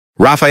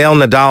Rafael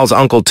Nadal's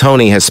uncle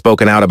Tony has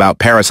spoken out about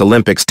Paris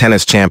Olympics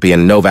tennis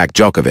champion Novak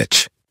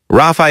Djokovic.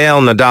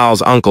 Rafael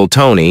Nadal's uncle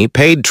Tony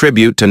paid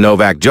tribute to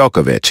Novak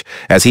Djokovic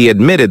as he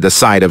admitted the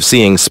sight of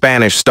seeing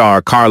Spanish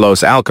star Carlos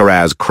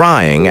Alcaraz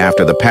crying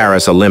after the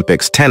Paris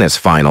Olympics tennis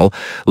final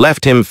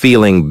left him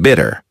feeling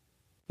bitter.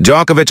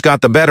 Djokovic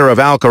got the better of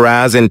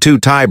Alcaraz in 2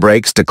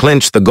 tiebreaks to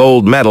clinch the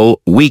gold medal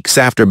weeks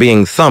after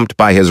being thumped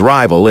by his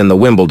rival in the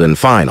Wimbledon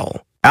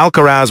final.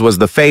 Alcaraz was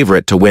the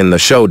favorite to win the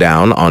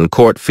showdown on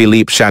court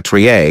Philippe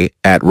Chatrier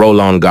at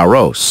Roland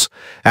Garros,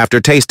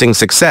 after tasting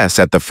success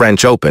at the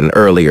French Open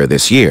earlier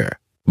this year.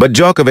 But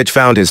Djokovic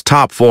found his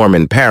top form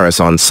in Paris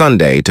on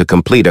Sunday to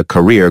complete a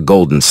career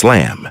Golden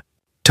Slam.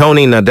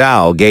 Tony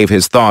Nadal gave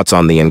his thoughts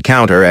on the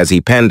encounter as he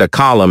penned a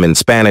column in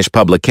Spanish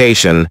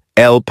publication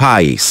El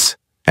País,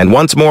 and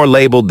once more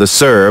labeled the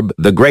Serb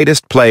the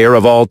greatest player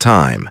of all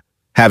time,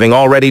 having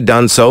already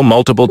done so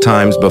multiple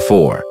times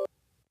before.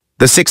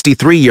 The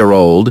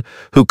 63-year-old,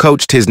 who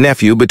coached his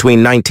nephew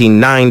between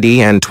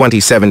 1990 and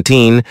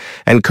 2017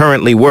 and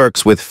currently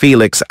works with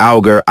Felix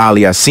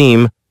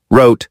Auger-Aliassime,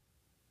 wrote,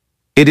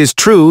 "It is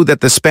true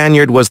that the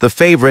Spaniard was the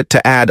favorite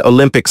to add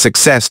Olympic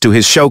success to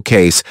his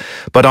showcase,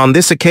 but on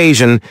this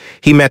occasion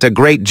he met a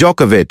great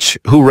Djokovic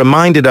who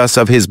reminded us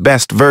of his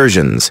best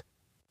versions.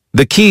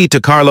 The key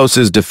to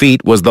Carlos's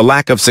defeat was the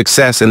lack of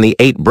success in the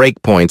 8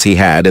 break points he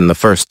had in the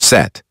first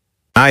set.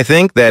 I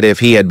think that if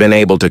he had been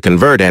able to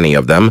convert any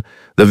of them,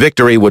 the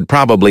victory would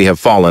probably have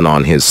fallen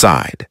on his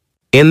side.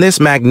 In this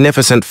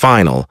magnificent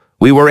final,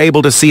 we were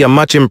able to see a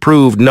much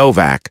improved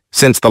Novak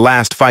since the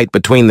last fight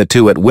between the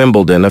two at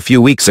Wimbledon a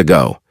few weeks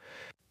ago.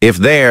 If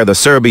there the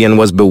Serbian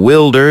was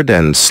bewildered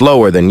and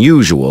slower than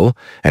usual,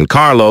 and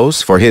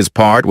Carlos, for his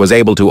part, was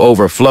able to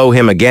overflow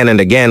him again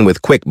and again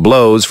with quick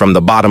blows from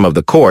the bottom of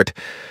the court,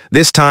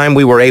 this time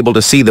we were able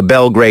to see the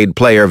Belgrade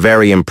player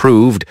very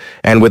improved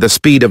and with a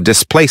speed of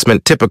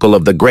displacement typical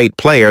of the great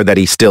player that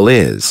he still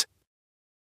is.